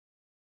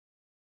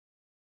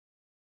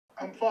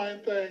I'm fine,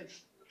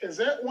 thanks. Is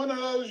that one of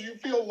those you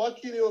feel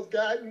lucky to have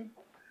gotten?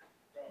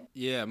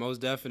 Yeah,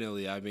 most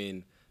definitely. I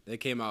mean, they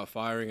came out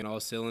firing in all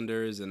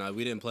cylinders, and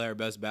we didn't play our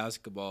best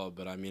basketball,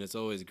 but I mean, it's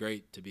always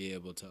great to be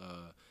able to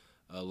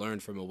learn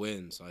from a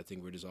win. So I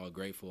think we're just all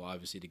grateful,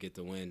 obviously, to get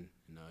the win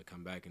and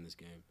come back in this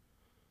game.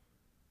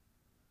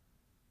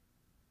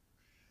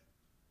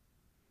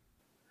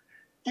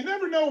 You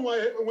never know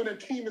when a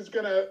team is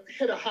going to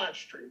hit a hot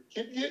streak.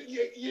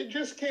 You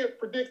just can't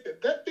predict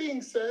it. That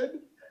being said,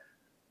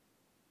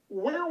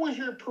 where was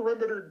your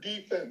perimeter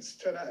defense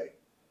tonight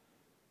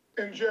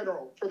in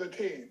general for the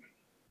team?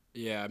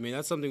 Yeah, I mean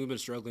that's something we've been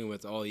struggling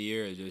with all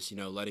year. Is just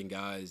letting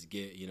guys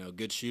get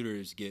good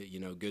shooters get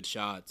good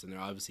shots, and they're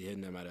obviously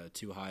hitting them at a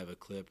too high of a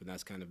clip, and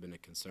that's kind of been a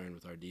concern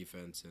with our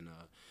defense. And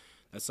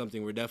that's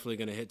something we're definitely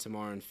going to hit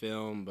tomorrow in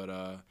film. But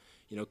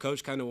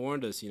coach kind of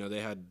warned us.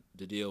 They had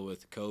to deal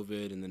with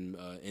COVID and then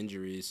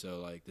injuries, so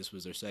like this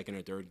was their second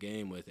or third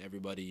game with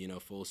everybody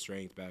full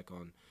strength back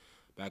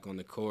on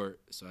the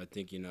court. So I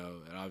think it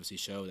obviously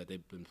showed that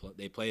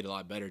they played a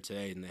lot better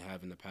today than they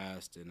have in the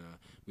past, and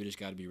we just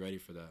got to be ready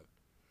for that.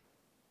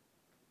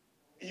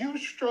 You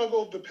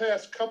struggled the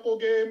past couple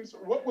games.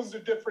 What was the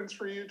difference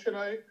for you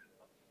tonight?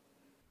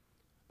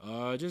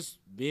 Just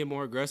being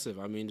more aggressive.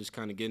 I mean, just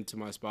kind of getting to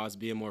my spots,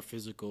 being more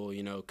physical.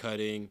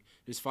 Cutting,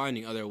 just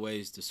finding other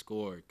ways to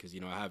score. Because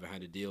I haven't had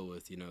to deal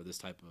with this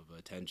type of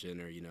attention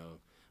or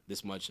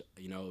this much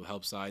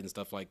help side and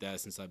stuff like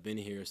that since I've been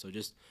here. So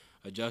just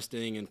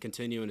adjusting and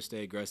continuing to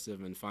stay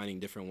aggressive and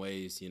finding different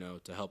ways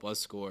to help us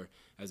score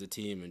as a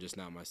team and just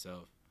not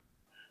myself.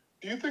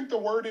 Do you think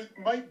the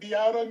might be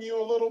out on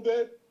you a little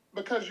bit?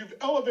 Because you've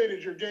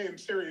elevated your game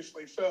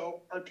seriously.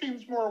 So are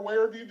teams more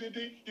aware of you,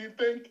 do you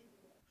think?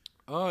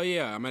 Oh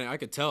yeah, I mean I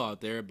could tell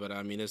out there, but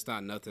I mean it's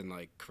not nothing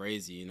like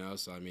crazy,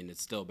 So I mean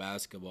it's still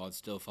basketball, it's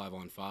still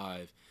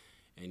 5-on-5,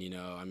 and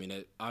I mean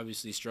it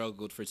obviously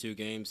struggled for 2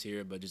 games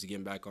here, but just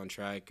getting back on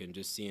track and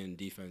just seeing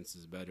defense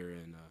is better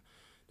and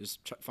just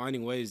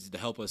finding ways to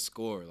help us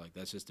score. Like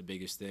that's just the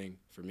biggest thing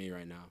for me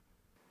right now.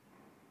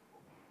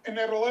 In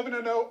that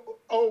 11-0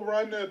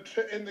 run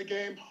in the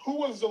game, who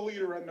was the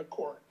leader on the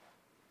court?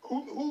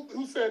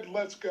 Who said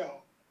let's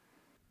go?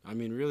 I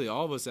mean, really,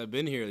 all of us have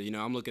been here.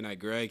 I'm looking at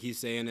Greg. He's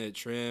saying it.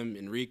 Trim,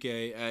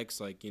 Enrique,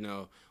 X. Like,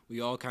 we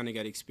all kind of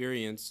got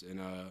experience,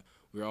 and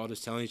we're all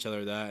just telling each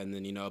other that, and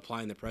then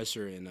applying the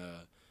pressure and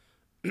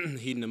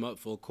heating them up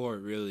full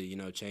court. Really,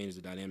 changed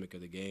the dynamic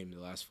of the game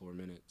the last 4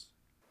 minutes.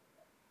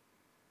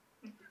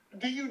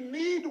 Do you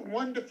need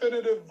one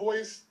definitive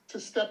voice to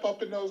step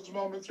up in those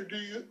moments, or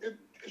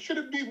should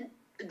it be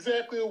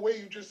exactly the way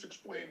you just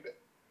explained it?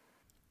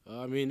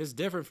 I mean, it's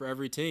different for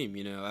every team.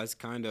 That's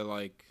kind of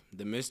like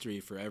the mystery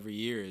for every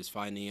year is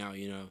finding out.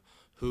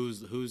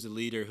 Who's the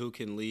leader, who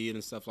can lead,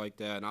 and stuff like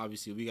that. And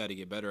obviously, we got to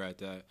get better at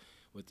that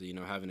with the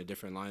having a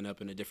different lineup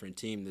and a different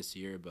team this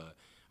year. But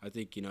I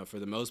think for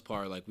the most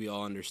part, like we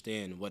all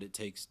understand what it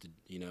takes to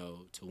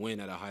to win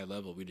at a high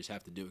level. We just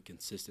have to do it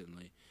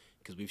consistently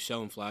because we've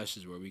shown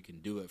flashes where we can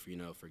do it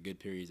for good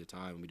periods of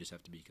time. We just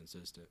have to be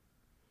consistent.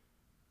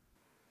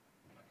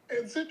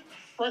 Is it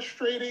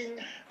frustrating?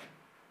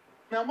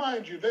 Now,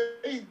 mind you,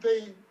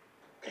 they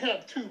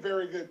have two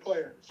very good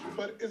players,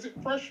 but is it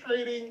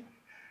frustrating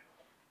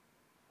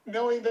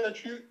knowing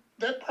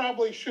that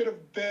probably should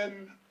have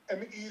been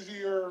an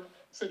easier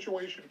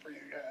situation for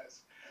you guys?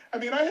 I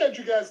mean, I had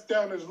you guys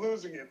down as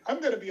losing it. I'm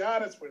going to be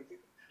honest with you.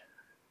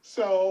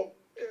 So,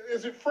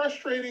 is it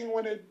frustrating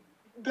when it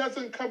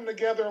doesn't come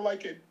together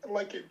like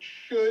it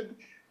should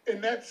in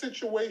that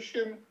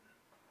situation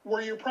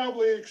where you're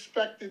probably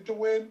expected to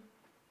win?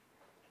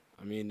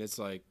 I mean, it's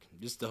like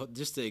just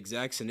the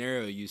exact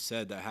scenario you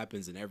said that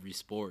happens in every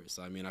sport.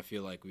 So I mean, I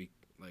feel like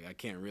I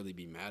can't really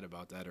be mad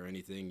about that or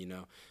anything.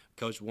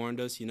 Coach warned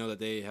us, that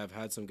they have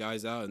had some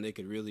guys out and they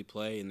could really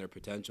play in their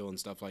potential and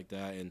stuff like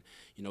that. And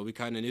we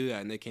kind of knew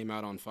that, and they came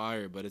out on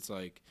fire. But it's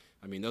like,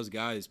 I mean, those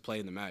guys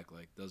play in the MAC.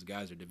 Like those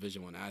guys are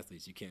Division I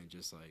athletes. You can't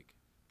just like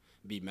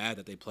be mad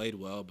that they played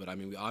well. But I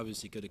mean, we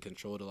obviously could have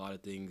controlled a lot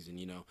of things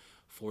and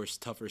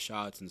forced tougher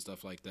shots and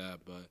stuff like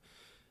that. But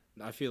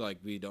I feel like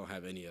we don't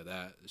have any of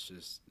that.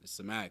 It's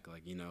the MAC.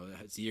 Like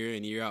it's year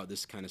in year out.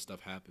 This kind of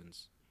stuff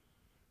happens.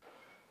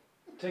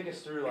 Take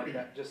us through like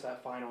that, just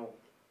that final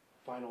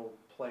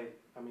play.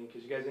 I mean,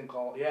 because you guys didn't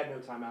call, you had no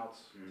timeouts.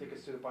 Take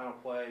us through the final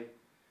play,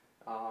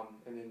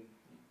 and then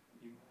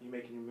you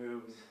making your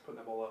move and putting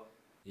that ball up.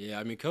 Yeah,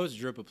 I mean, Coach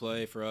drew up a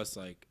play for us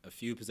like a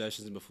few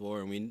possessions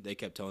before, and they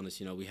kept telling us,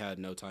 we had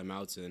no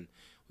timeouts, and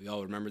we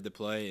all remembered the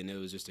play, and it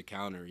was just a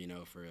counter,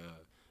 for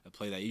a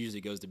play that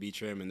usually goes to B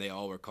Trim, and they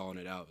all were calling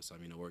it out. So I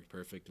mean, it worked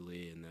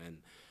perfectly, and then,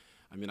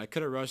 I mean, I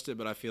could have rushed it,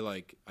 but I feel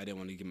like I didn't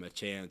want to give him a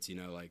chance.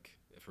 Like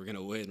if we're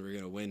gonna win, we're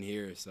gonna win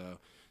here. So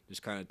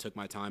just kind of took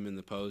my time in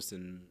the post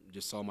and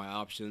just saw my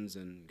options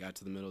and got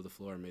to the middle of the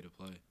floor and made a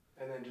play.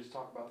 And then just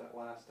talk about that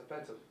last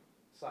defensive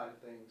side of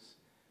things,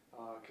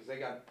 because they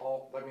got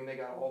all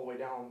the way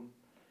down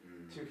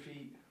 2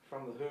 feet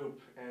from the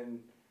hoop, and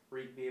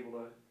Reek be able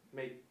to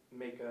make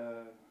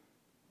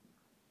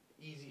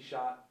easy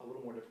shot a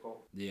little more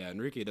difficult. Yeah,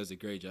 Enrique does a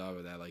great job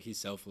of that. Like, he's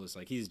selfless.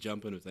 Like, he's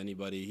jumping with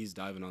anybody. He's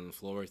diving on the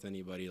floor with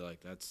anybody.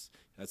 Like, that's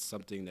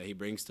something that he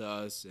brings to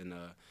us, and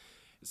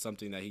it's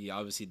something that he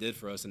obviously did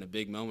for us in a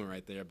big moment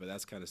right there. But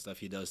that's kind of stuff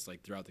he does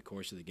like throughout the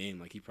course of the game.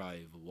 Like, he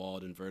probably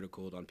walled and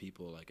verticaled on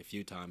people like a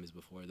few times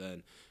before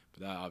then.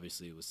 But that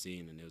obviously was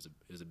seen, and it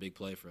was a big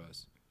play for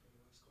us.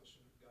 Last question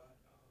we've got.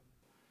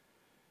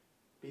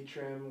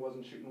 B-Trim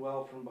wasn't shooting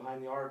well from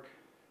behind the arc.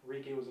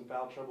 Enrique was in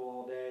foul trouble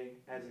all day.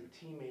 As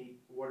a teammate,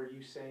 what are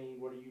you saying?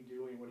 What are you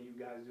doing? What are you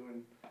guys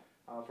doing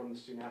from the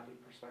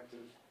student-athlete perspective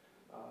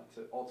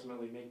to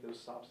ultimately make those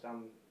stops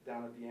down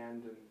at the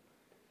end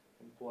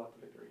and pull out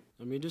the victory?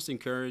 I mean, just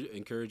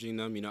encouraging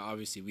them. You know,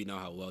 obviously we know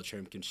how well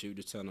Trim can shoot.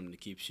 Just telling him to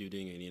keep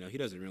shooting, and you know he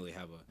doesn't really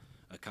have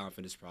a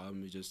confidence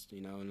problem. He just,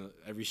 you know,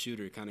 every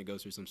shooter kind of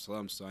goes through some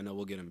slumps, so I know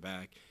we'll get him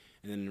back.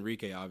 And then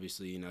Enrique,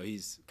 obviously, you know,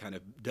 he's kind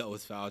of dealt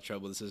with foul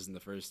trouble. This isn't the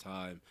first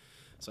time.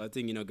 So I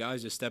think, you know,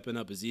 guys just stepping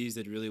up. Aziz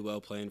did really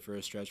well playing for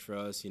a stretch for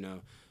us, you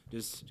know,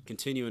 just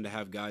continuing to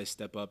have guys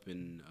step up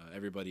and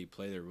everybody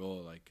play their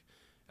role, like,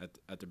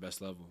 at their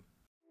best level.